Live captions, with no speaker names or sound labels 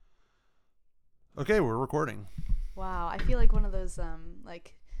Okay, we're recording. Wow, I feel like one of those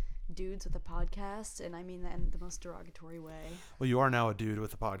like dudes with a podcast, and I mean that in the most derogatory way. Well, you are now a dude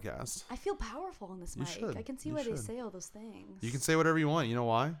with a podcast. I feel powerful on this You mic. should. I can see You why they should. say all those things. You can say whatever you want. You know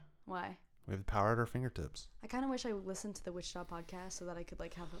why? Why? We have the power at our fingertips. I kind of wish I listened to the Wichita podcast so that I could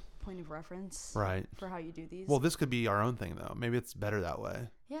like have a point of reference Right. for how you do these. Well, this could be our own thing, though. Maybe it's better that way.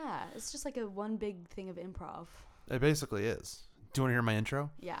 Yeah, it's just like a one big thing of improv. It basically is. Do you want to hear my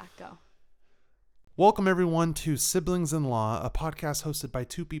intro? Yeah, go. Welcome, everyone, to Siblings in Law, a podcast hosted by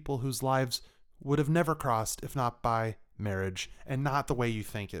two people whose lives would have never crossed if not by marriage, and not the way you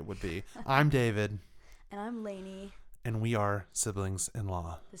think it would be. I'm David, And I'm Lainey. and we are Siblings in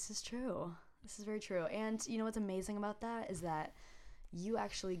Law. This is true. This is very true. And you know what's amazing about that is that you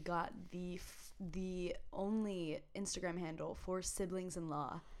actually got the only Instagram handle for Siblings in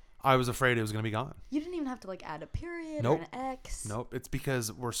Law. I was afraid it was going to be gone. You didn't even have to like add a period Nope. or an X. Nope. It's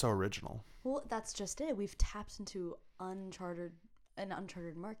because we're so original. Well, that's just it. We've tapped into an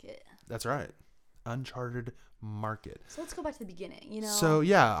uncharted market. That's right. Uncharted market. So let's go back to the beginning. You know. So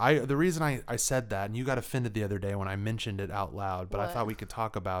yeah, the reason I said that, and you got offended the other day when I mentioned it out loud, but I What? thought we could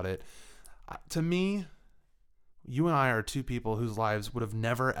talk about it. To me, you and I are two people whose lives would have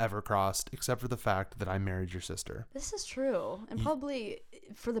never ever crossed, except for the fact that I married your sister. This is true, and probably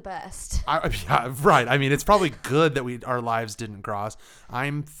for the best. Yeah, right. I mean, it's probably good that our lives didn't cross.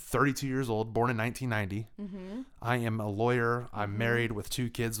 I'm 32 years old, born in 1990. Mm-hmm. I am a lawyer. I'm married with two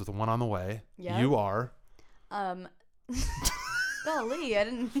kids, with one on the way. Yep. You are. Golly, I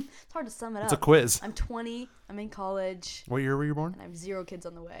didn't. It's hard to sum it It's a up. quiz. I'm 20. I'm in college, What year were you born? and I have 0 kids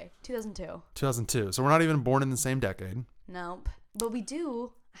on the way. 2002. 2002. So we're not even born in the same decade. Nope. But we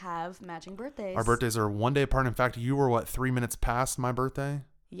do have matching birthdays. Our birthdays are one day apart. In fact, you were 3 minutes past my birthday?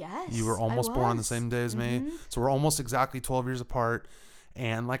 Yes. You were almost I born on the was. same day as me. Mhm. So we're almost exactly 12 years apart.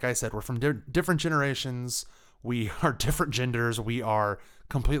 And like I said, we're from different generations. We are different genders. We are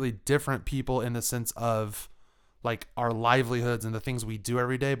completely different people in the sense of like our livelihoods and the things we do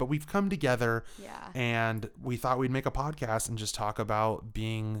every day. But we've come together Yeah. and we thought we'd make a podcast and just talk about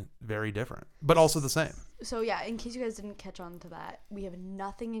being very different, but also the same. So yeah, in case you guys didn't catch on to that, we have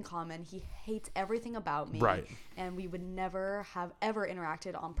nothing in common. He hates everything about me. Right. And we would never have ever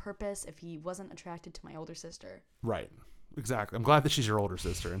interacted on purpose if he wasn't attracted to my older sister. Right. Exactly. I'm glad that she's your older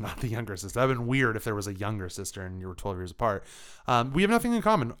sister and not the younger sister. That'd been weird if there was a younger sister and you were 12 years apart. We have nothing in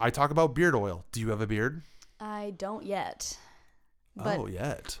common. I talk about beard oil. Do you have a beard? I don't yet. But Oh,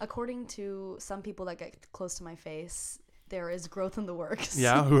 yet. according to some people that get close to my face, there is growth in the works.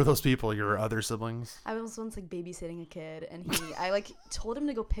 Yeah. Who are those people? Your other siblings? I was once like babysitting a kid, and I like told him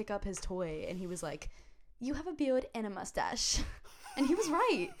to go pick up his toy, and he was like, "You have a beard and a mustache," and he was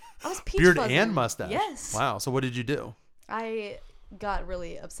right. I was peach Beard fuzzing. and mustache. Yes. Wow. So what did you do? I got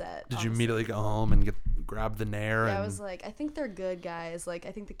really upset. Did you honestly. immediately go home and grab the nair? Yeah, and I was like, I think they're good guys. Like,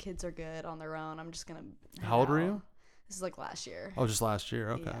 I think the kids are good on their own. I'm just gonna. head How old were out. you? This is like last year. Oh, just last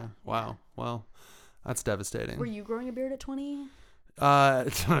year. Okay. Yeah, Wow. Well, that's devastating. Were you growing a beard at 20?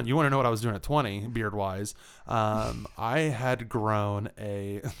 You want to know what I was doing at 20, beard wise? I had grown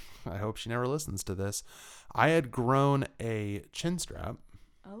a. I hope she never listens to this. I had grown a chin strap.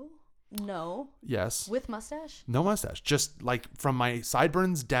 Oh no, Yes. with mustache. No mustache, just like from my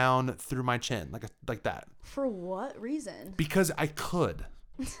sideburns down through my chin, like that, For what reason? because I could.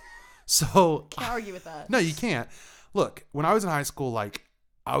 So Can't argue with that. no, you can't. Look, when I was in high school, like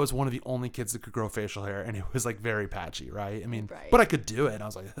I was one of the only kids that could grow facial hair, and it was like very patchy, right? I mean, Right. but I could do it. And I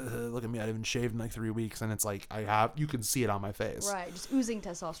was like, look at me, I haven't shaved in like 3 weeks, and it's like you can see it on my face, Right, just oozing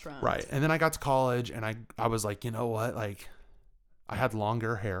testosterone. right? And then I got to college, and I was like, you know what, like I had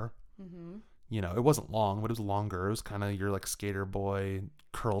longer hair. Mm-hmm. You know, it wasn't long, but it was longer. It was kind of your like skater boy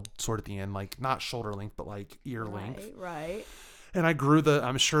curled sort at the end, like not shoulder length, but like ear length. Right. And I grew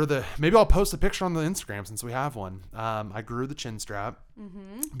maybe I'll post a picture on the Instagram since we have one. I grew the chin strap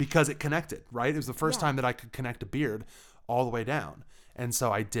because it connected, right? It was the first Yeah. time that I could connect a beard all the way down. And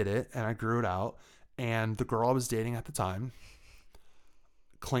so I did it and I grew it out. And the girl I was dating at the time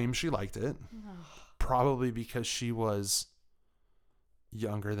claimed she liked it, probably because she was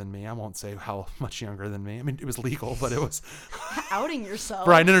younger than me. I won't say how much younger than me. I mean, it was legal, but it was Outing yourself.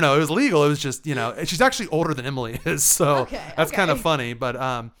 right. No. It was legal. It was just, she's actually older than Emily is. So Okay, that's kind of okay. funny. But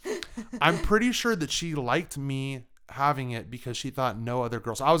I'm pretty sure that she liked me having it because she thought no other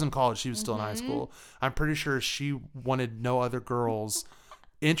girls. I was in college. She was still in high school. I'm pretty sure she wanted no other girls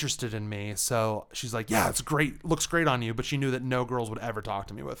interested in me. So she's like, yeah, it's great. Looks great on you. But she knew that no girls would ever talk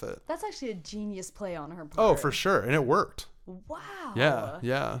to me with it. That's actually a genius play on her part. Oh, for sure. And it worked. Wow.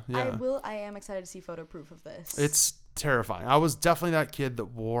 Yeah. I am excited to see photo proof of this. It's terrifying. I was definitely that kid that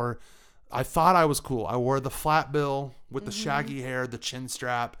wore I thought I was cool. I wore the flat bill with the shaggy hair, the chin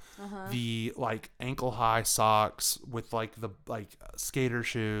strap, the like ankle high socks with like the like skater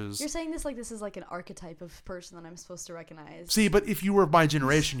shoes. You're saying this like this is like an archetype of person that I'm supposed to recognize. See, but if you were my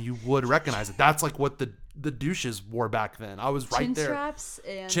generation, you would recognize it. That's like what the douches wore back then. I was right there.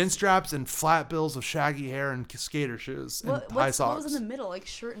 Chin straps and flat bills of shaggy hair and skater shoes and high socks. What was in the middle? Like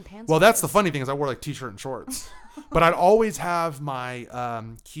shirt and pants? Well, that's the funny thing is I wore like t-shirt and shorts. But I'd always have my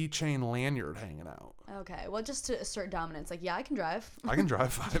keychain lanyard hanging out. Okay, well, just to assert dominance, like, yeah, I can drive. I can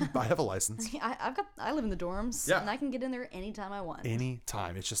drive. I have a license. I live in the dorms, and I can get in there anytime I want.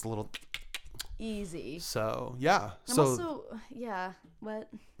 Anytime. It's just a little easy. So yeah. I'm also what?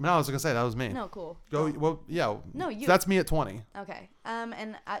 No, I was gonna say that was me. No, cool. Go. Well, yeah. No, you. That's me at 20. Okay.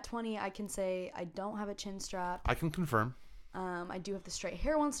 And at 20, I can say I don't have a chin strap. I can confirm. I do have the straight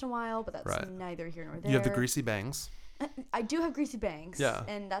hair once in a while, but that's neither here nor there. You have the greasy bangs. I do have greasy bangs. Yeah.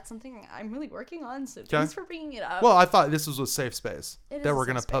 And that's something I'm really working on, so thanks for bringing it up. Well, I thought this was a safe space that we're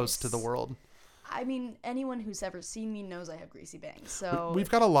going to space. post to the world. I mean, anyone who's ever seen me knows I have greasy bangs, so... We've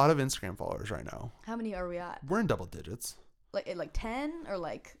got a lot of Instagram followers right now. How many are we at? We're in double digits. Like 10 or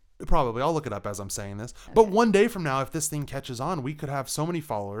like... Probably. I'll look it up as I'm saying this. Okay. But one day from now, if this thing catches on, we could have so many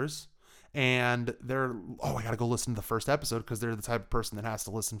followers... And they're, I got to go listen to the first episode because they're the type of person that has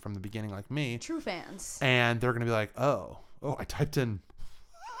to listen from the beginning like me. True fans. And they're going to be like, oh, I typed in.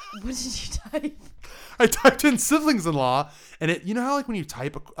 What did you type? I typed in siblings-in-law. And it, you know how like when you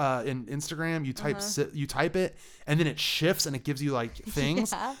type in Instagram, you type you type it and then it shifts and it gives you like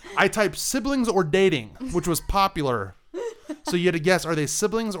things. Yeah. I typed siblings or dating, which was popular. So you had to guess, are they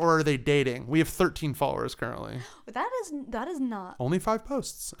siblings or are they dating? We have 13 followers currently. That is not. Only 5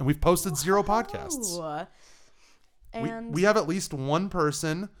 posts. And we've posted 0 podcasts. And we have at least one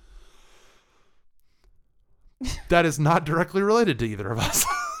person that is not directly related to either of us.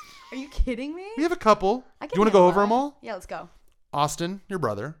 Are you kidding me? We have a couple. Do you want to go over them all? Yeah, let's go. Austin, your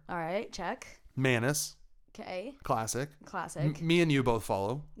brother. All right, check. Manus. Okay. Classic. Me and you both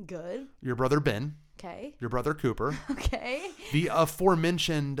follow. Good. Your brother Ben. Okay. Your brother Cooper. Okay. The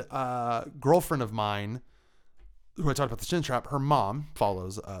aforementioned girlfriend of mine, who I talked about the chin strap, her mom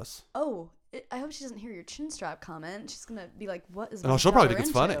follows us. Oh, I hope she doesn't hear your chin strap comment. She's gonna be like, "What is?" No, she'll probably think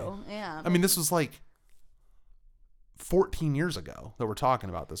it's funny. Yeah. I mean, this was like 14 years ago that we're talking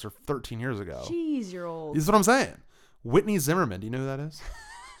about this, or 13 years ago. Jeez, you're old. This is what I'm saying. Whitney Zimmerman. Do you know who that is?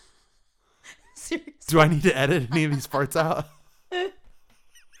 Seriously. Do I need to edit any of these parts out?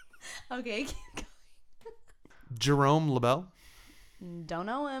 Okay. Jerome LaBelle. Don't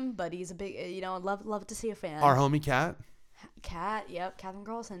know him, but he's a big, love to see a fan. Our homie Kat. Kat, yep, Catherine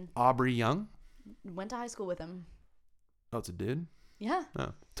Carlson. Aubrey Young. Went to high school with him. Oh, it's a dude? Yeah.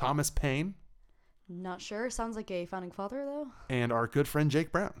 Oh. Thomas Paine. Not sure. Sounds like a founding father, though. And our good friend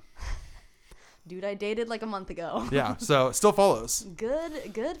Jake Brown. Dude I dated like a month ago. Yeah, so still follows. Good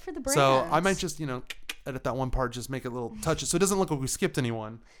for the brand. So I might just, edit that one part, just make it a little touches so it doesn't look like we skipped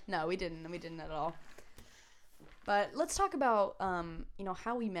anyone. No, we didn't at all. But let's talk about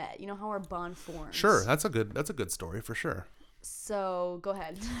how we met, how our bond formed. Sure, that's a good story for sure. So go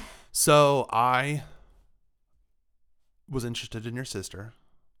ahead. So I was interested in your sister,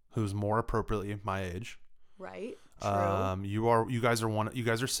 who's more appropriately my age. Right. True. You guys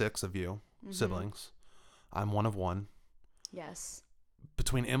are 6 of you siblings. I'm one of one. Yes.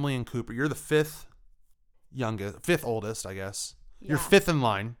 Between Emily and Cooper, you're the 5th oldest, I guess. Yeah. You're 5th in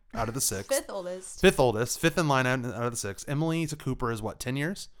line out of the 6. 5th oldest. 5th oldest. 5th in line out of the 6. Emily to Cooper is what, 10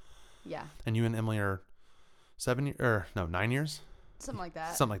 years? Yeah. And you and Emily are 9 years? Something like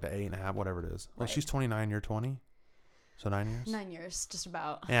that. Something like that, 8.5, whatever it is. Well, she's 29, you're 20. So 9 years? 9 years, just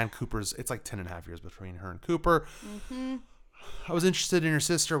about. And Cooper's, it's like 10.5 years between her and Cooper. Mm-hmm. I was interested in your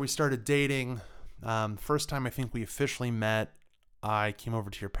sister. We started dating. First time I think we officially met, I came over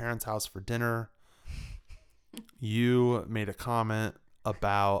to your parents' house for dinner. You made a comment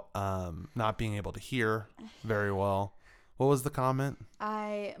about not being able to hear very well. What was the comment?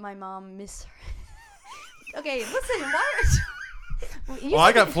 My mom Okay, listen,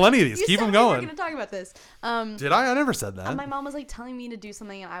 I got plenty of these. Keep them going. We're going to talk about this. Did I? I never said that. My mom was like telling me to do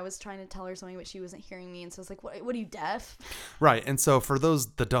something and I was trying to tell her something, but she wasn't hearing me. And so I was like, what are you, deaf? Right. And so for those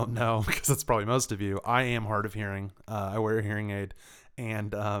that don't know, because that's probably most of you, I am hard of hearing. I wear a hearing aid.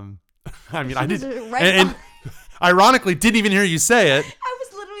 And I mean, I did. And ironically, didn't even hear you say it. I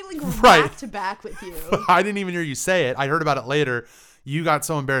was literally like back to back with you. I didn't even hear you say it. I heard about it later. You got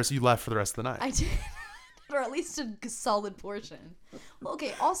so embarrassed you left for the rest of the night. I did. Or at least a solid portion. Well,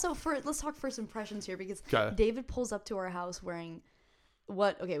 okay, also let's talk first impressions here because David pulls up to our house wearing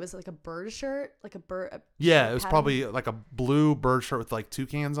what? Okay, it was like a bird shirt, like a bird. Yeah, it was pattern. probably like a blue bird shirt with like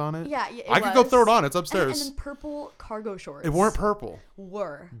toucans on it. Yeah, it I could go was. throw it on. It's And upstairs. then purple cargo shorts. It weren't purple.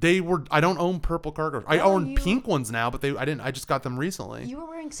 Were. They were. I don't own purple cargo. I Oh, own you- pink ones now, but I didn't. I just got them recently. You were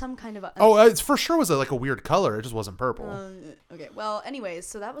wearing some kind of a. It's for sure was like a weird color. It just wasn't purple. Okay. Well, anyways,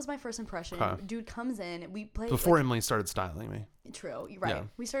 so that was my first impression. Okay. Dude comes in. We played Before Emily started styling me. True, you're right. Yeah.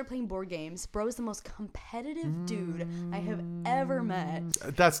 We started playing board games. Bro is the most competitive dude I have ever met.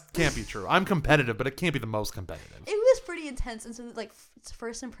 That can't be true. I'm competitive, but it can't be the most competitive. It was pretty intense, and so like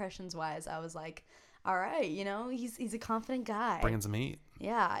first impressions wise, I was like, all right, he's a confident guy. Bringing some heat.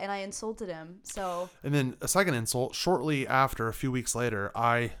 Yeah, and I insulted him. So And then a second insult. Shortly after, a few weeks later,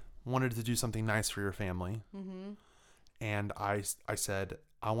 I wanted to do something nice for your family. Mm-hmm. And I said,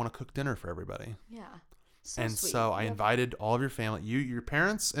 I want to cook dinner for everybody. yeah. So And sweet. so I Yep. invited all of your family, your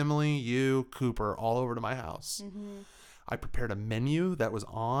parents, Emily, you, Cooper, all over to my house. Mm-hmm. I prepared a menu that was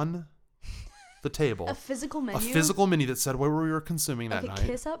on the table. A physical A menu. physical menu that said what we were consuming that Like a night.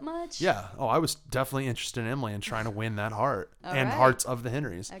 kiss up much? Yeah. Oh, I was definitely interested in Emily and trying to win that heart All and right. hearts of the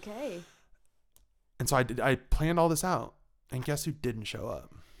Henrys. Okay. And so I planned all this out. And guess who didn't show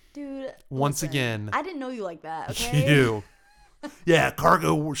up? Dude. Once listen, again. I didn't know you like that, okay? You. Yeah,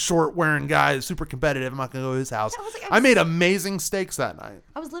 cargo short wearing guy, super competitive. I'm not going to go to his house. I was like, I made amazing steaks that night.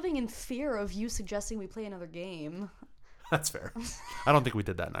 I was living in fear of you suggesting we play another game. That's fair. I don't think we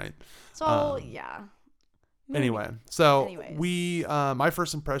did that night. So, yeah. Maybe. Anyway, so Anyways. we, my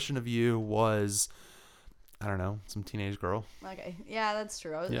first impression of you was, I don't know, some teenage girl. Okay. Yeah, that's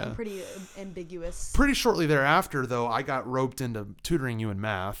true. Yeah. I'm pretty ambiguous. Pretty shortly thereafter, though, I got roped into tutoring you in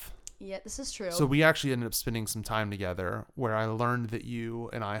math. Yeah, this is true. So we actually ended up spending some time together where I learned that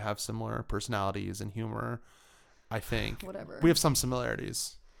you and I have similar personalities and humor, I think. Whatever. We have some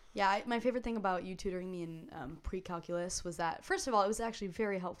similarities. Yeah, my favorite thing about you tutoring me in pre-calculus was that, first of all, it was actually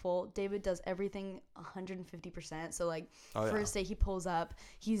very helpful. David does everything 150%. So, like, Oh, yeah. first day he pulls up,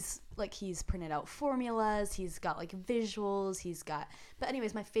 he's printed out formulas, he's got, like, visuals, But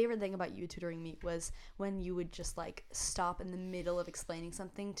anyways, my favorite thing about you tutoring me was when you would just, like, stop in the middle of explaining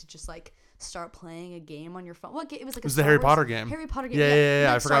something to just, like, start playing a game on your phone. Well, it was like It was the Harry Potter game. Harry Potter game. Yeah,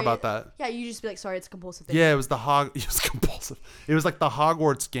 Like, I forgot about that. Yeah, you just be like, sorry, it's a compulsive thing. Yeah, it was it was compulsive. It was like the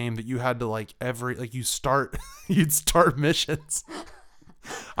Hogwarts game that you had to you'd start missions.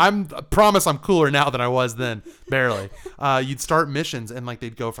 I promise I'm cooler now than I was then, barely. You'd start missions and like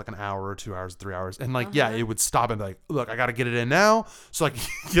they'd go for like an hour or 2 hours, 3 hours. And yeah, it would stop and be like, look, I got to get it in now so I can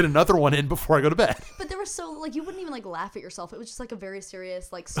get another one in before I go to bed. But there was so, like, you wouldn't even, like, laugh at yourself. It was just, like, a very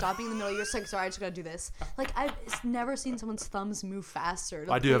serious, like, stopping in the middle. You're just like, sorry, I just gotta do this. Like, I've never seen someone's thumbs move faster.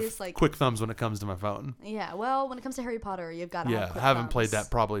 I do have It's, like, quick thumbs when it comes to my phone. yeah, well, when it comes to Harry Potter, you've got to have Yeah, quick haven't played thumbs.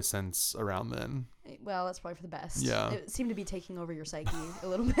 that probably since around then. Well, that's probably for the best. Yeah. It seemed to be taking over your psyche a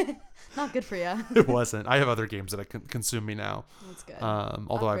little bit. Not good for you. It wasn't. I have other games that consume me now. That's good.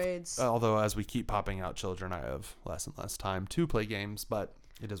 Although Upgrades. as we keep popping out children, I have less and less time to play games, but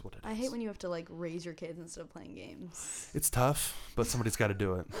it is what it is. I hate when you have to, like, raise your kids instead of playing games. It's tough, but somebody's got to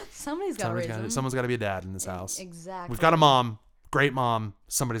do it. Somebody's got to raise them. Someone's got to be a dad in this house. Exactly. We've got a mom, great mom.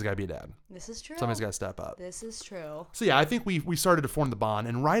 Somebody's got to be a dad. This is true. Somebody's got to step up. This is true. So yeah, I think we started to form the bond,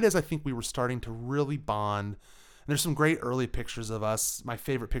 and right as I think we were starting to really bond, and there's some great early pictures of us. My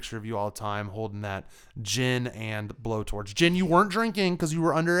favorite picture of you all the time holding that gin and blowtorch. Gin, you weren't drinking because you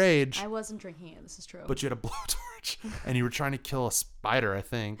were underage. I wasn't drinking it. This is true. But you had a blowtorch and you were trying to kill a spider, I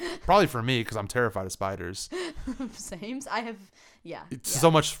think. Probably for me because I'm terrified of spiders. Same. I have, yeah. It's yeah.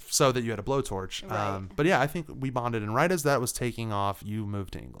 so much so that you had a blowtorch. Right. But yeah, I think we bonded. And right as that was taking off, you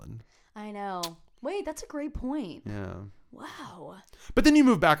moved to England. I know. Wait, that's a great point. Yeah. Wow. But then you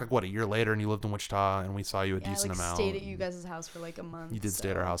moved back a year later and you lived in Wichita and we saw you a Yeah, decent I amount. stayed at you guys' house for like a month. You did stay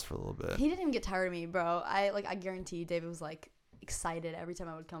at our house for a little bit. He didn't even get tired of me, bro. I guarantee David was like excited every time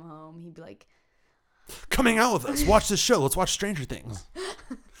I would come home. He'd be like, Coming out with us. Watch this show. Let's watch Stranger Things.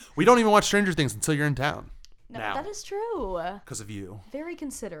 We don't even watch Stranger Things until you're in town. no, Now. that is true. Because of you. Very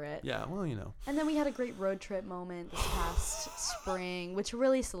considerate. Yeah, well, you know. And then we had a great road trip moment this past spring, which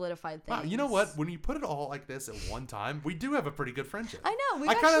really solidified things. Wow, you know what? When you put it all like this at one time, we do have a pretty good friendship. I know. We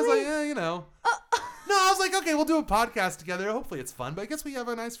I kind of was actually. like, yeah, you know. No, I was like, okay, we'll do a podcast together. Hopefully it's fun, but I guess we have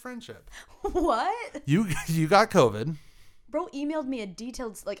a nice friendship. What? You got COVID. Bro emailed me a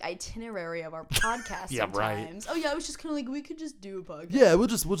detailed like itinerary of our podcast. Yeah, right. sometimes. Oh yeah, I was just kind of like, we could just do a podcast. Yeah, we'll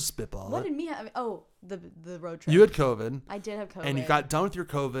just spitball What it. did me have? Oh, the road trip. You had COVID, I did have COVID. and you got done with your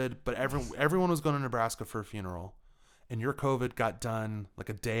COVID, but everyone was going to Nebraska for a funeral, and your COVID got done like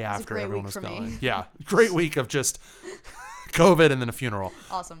a day was a after great everyone week was for me. going. Yeah, great week of just COVID and then a funeral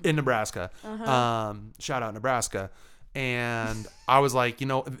Awesome. in Nebraska. Uh-huh. Shout out Nebraska. And I was like,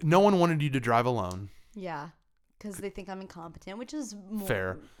 no one wanted you to drive alone. Yeah, because they think I'm incompetent, which is more...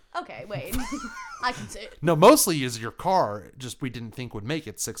 Fair. Okay, wait. I can say it. No, mostly is your car. Just we didn't think would make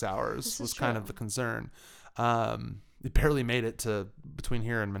it 6 hours. This Was is kind true. of the concern. It barely made it to between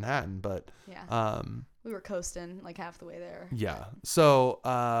here and Manhattan, but Yeah. We were coasting like half the way there. yeah. So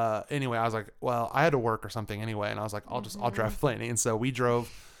anyway, I was like, well, I had to work or something anyway, and I was like, I'll drive with Lainey. And so we drove.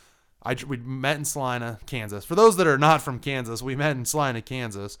 We met in Salina, Kansas. For those that are not from Kansas, we met in Salina,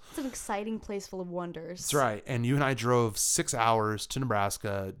 Kansas. It's an exciting place full of wonders. That's right. And you and I drove 6 hours to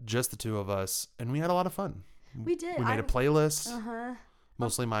Nebraska, just the two of us, and we had a lot of fun. We did. We made a playlist, Uh-huh.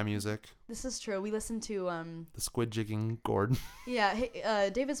 mostly my music. This is true. We listened to The Squid Jigging Gourd. yeah,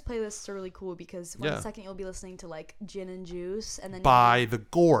 David's playlists are really cool because one Yeah. second you'll be listening to like Gin and Juice and then By the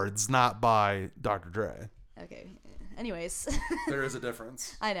Gourds, not by Dr. Dre. Okay. Anyways, There is a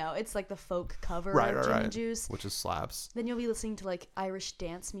difference. I know it's like the folk cover Right, of right, Gin right. and Juice. Which is slaps. Then you'll be listening to like Irish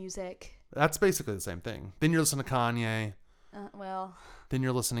dance music. That's basically the same thing. Then you're listening to Kanye. Well, Then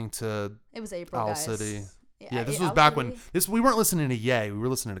you're listening to it was April, Owl guys. City. Yeah, this Owl was back City? when we weren't listening to Ye, we were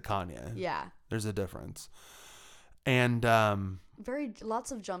listening to Kanye. Yeah. There's a difference. And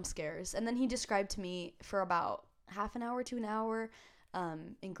Lots of jump scares. And then he described to me for about half an hour to an hour,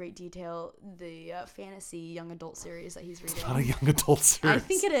 in great detail, the fantasy young adult series that he's reading. not a young adult series. I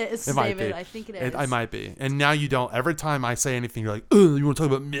think it is, It might David. be. I think it is. I might be. And now you don't. Every time I say anything, you're like, "Oh, you want to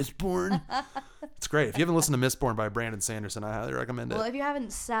talk about Mistborn?" It's great. If you haven't listened to Mistborn by Brandon Sanderson, I highly recommend it. Well, if you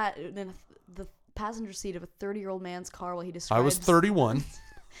haven't sat in the passenger seat of a 30-year-old man's car while he describes I was 31.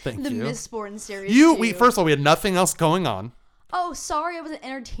 Thank the you. Mistborn series. First of all, we had nothing else going on. Oh, sorry, I wasn't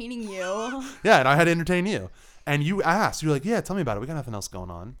entertaining you. Yeah, and I had to entertain you. And you asked, you're like, "Yeah, tell me about it. We got nothing else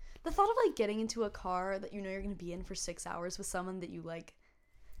going on." The thought of like getting into a car that you know you're going to be in for 6 hours with someone that you like.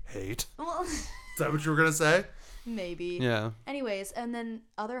 Hate. Well, Is that what you were gonna say? maybe. Yeah. Anyways, and then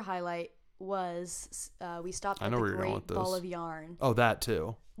other highlight was we stopped I at know the where you're going Great with Ball this. of Yarn. Oh, that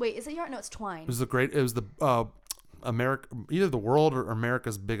too. Wait, is it yarn? No, it's twine. It was the America, either the world or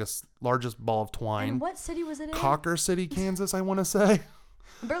America's largest ball of twine. And what city was it in? Cocker City, Kansas, I want to say.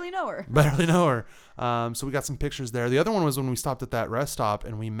 I barely know her. Barely know her. So we got some pictures there. The other one was when we stopped at that rest stop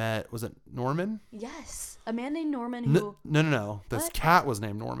and we met, was it Norman? Yes, a man named Norman who. No. This What? cat was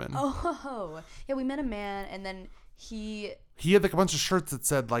named Norman. Oh, yeah, we met a man and then he. He had like a bunch of shirts that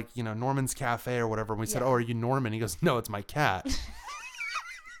said like, Norman's Cafe or whatever. And we said, Yeah. "Oh, are you Norman?" He goes, "No, it's my cat."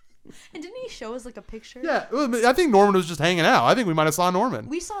 And didn't he show us like a picture? Yeah, I think Norman was just hanging out. I think we might have saw Norman.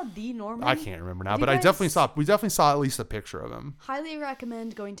 We saw the Norman. I can't remember now, Have but you we guys- definitely saw at least a picture of him. Highly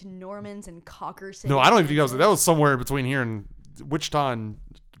recommend going to Norman's in Cocker City. No, I don't even think that was somewhere between here and Wichita and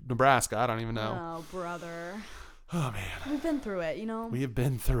Nebraska. I don't even know. Oh, brother. Oh man. We've been through it, We have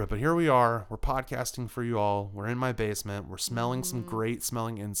been through it, but here we are. We're podcasting for you all. We're in my basement. We're smelling some great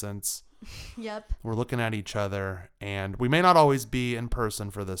smelling incense. Yep. We're looking at each other, and we may not always be in person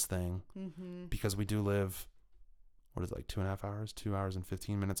for this thing because we do live, 2.5 hours, 2 hours and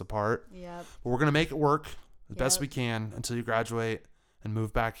 15 minutes apart. Yep. But we're going to make it work the best Yep. we can until you graduate and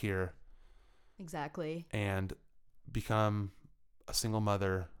move back here Exactly. and become a single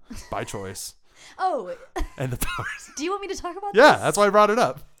mother by choice. Oh, And the powers. do you want me to talk about Yeah, this? that's why I brought it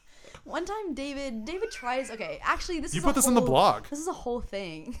up. One time David tries, okay, actually this You is put this in the blog. This is a whole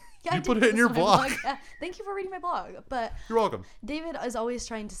thing. Yeah, You I did put it this in your my blog. Yeah, thank you for reading my blog. But You're welcome. David is always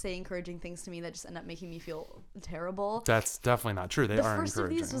trying to say encouraging things to me that just end up making me feel terrible. That's definitely not true. They The are first of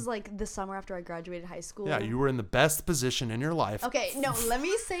encouraging. these was like the summer after I graduated high school. Yeah, you were in the best position in your life. Okay, no, let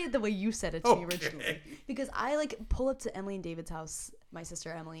me say it the way you said it to me Okay. originally. Because I like pull up to Emily and David's house, my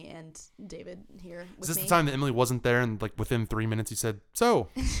sister Emily and David here with Is this me. the time that Emily wasn't there and like within 3 minutes you said, "So,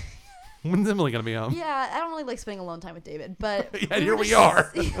 when's Emily going to be home?" Yeah, I don't really like spending alone time with David, but Yeah, here were we just-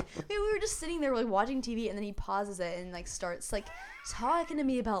 are. we were just sitting there like watching TV, and then he pauses it and like starts like talking to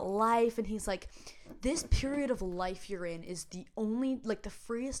me about life, and he's like, "This period of life you're in is the only like the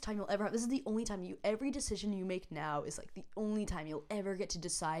freest time you'll ever have. This is the only time every decision you make now is like the only time you'll ever get to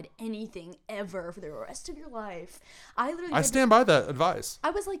decide anything ever for the rest of your life." I literally I had to- stand by that advice. I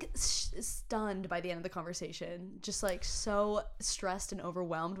was like stunned by the end of the conversation, just like so stressed and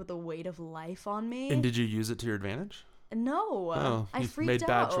overwhelmed with the weight of life on me. And did you use it to your advantage? No, Oh, I you freaked made out.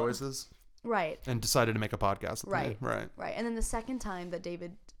 bad choices Right, and decided to make a podcast. With Right. me. Right. right. And then the second time that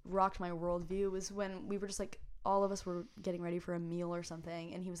David rocked my worldview was when we were just like all of us were getting ready for a meal or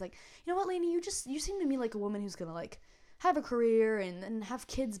something, and he was like, "You know what, Lainey? You seem to me like a woman who's gonna like have a career and have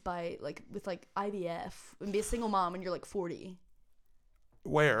kids by like with like IVF and be a single mom, and you're like 40."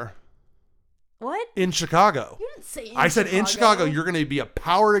 Where? What? In Chicago. didn't say I said in Chicago, you're going to be a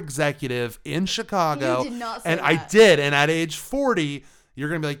power executive in Chicago. You did not say and that. I did. And at age 40, you're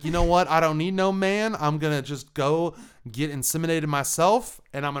going to be like, you know what? I don't need no man. I'm going to just go get inseminated myself.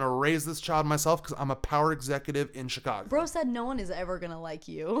 And I'm going to raise this child myself because I'm a power executive in Chicago. Bro said no one is ever going to like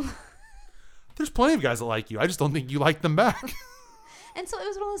you. There's plenty of guys that like you. I just don't think you like them back. And so it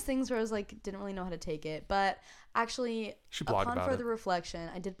was one of those things where I was like, didn't really know how to take it. But actually, upon further reflection,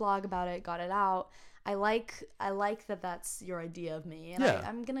 I did blog about it, got it out. I like that that's your idea of me. And Yeah.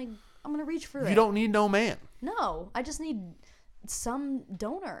 I'm gonna reach for it. You don't need no man. No, I just need some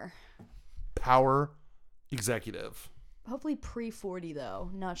donor. Power executive. Hopefully pre-40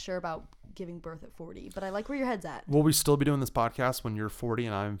 though. Not sure about giving birth at 40, but I like where your head's at. Will we still be doing this podcast when you're 40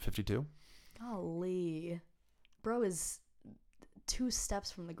 and I'm 52? Golly. Bro is 2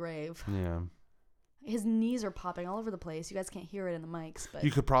 steps from the grave. Yeah. His knees are popping all over the place. You guys can't hear it in the mics, but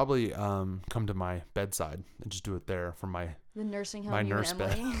You could probably come to my bedside and just do it there from my the nursing home, my you nurse and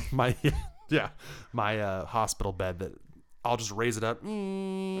bed. Emily. my hospital bed that I'll just raise it up.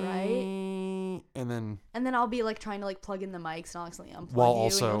 Right? And then I'll be like trying to like plug in the mics and I'll accidentally unplug while you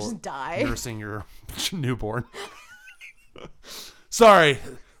also and you'll just die. nursing your newborn. Sorry.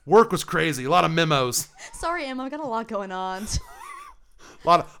 Work was crazy. A lot of memos. Sorry, Emma, I got a lot going on.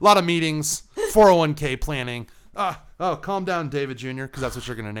 A lot of meetings. 401k planning. Calm down, David Jr., because that's what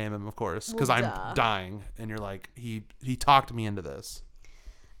you're gonna name him, of course. Because Well, I'm duh. dying, and you're like, he talked me into this.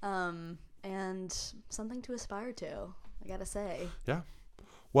 And something to aspire to, I gotta say. Yeah.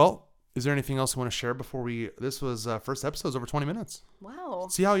 Well, is there anything else you want to share before we? This was first episode's over 20 minutes. Wow.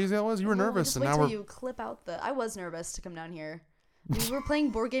 See how easy that was? You were nervous, Just and wait now till we're. you clip out the. I was nervous to come down here. We were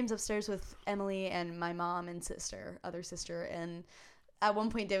playing board games upstairs with Emily and my mom and other sister, and at one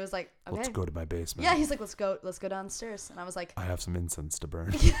point Dave was like, "Okay, Let's go to my basement. yeah." He's like, "Let's go downstairs," and I was like, I have some incense to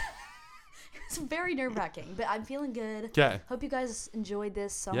burn. "It's very nerve-wracking, but I'm feeling good." Okay. Hope you guys enjoyed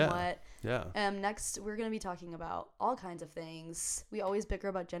this somewhat. Yeah. Next, we're gonna be talking about all kinds of things. We always bicker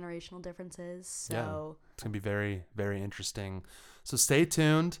about generational differences, so It's gonna be very, very interesting. So stay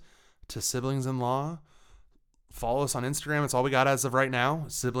tuned to Siblings in Law. Follow us on Instagram. It's all we got as of right now.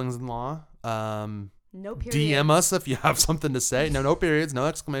 Siblings in Law. no period. DM us if you have something to say. No periods, no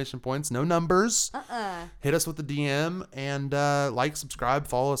exclamation points, no numbers. Hit us with the DM and like, subscribe,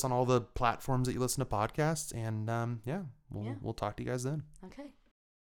 follow us on all the platforms that you listen to podcasts. And we'll talk to you guys then. Okay.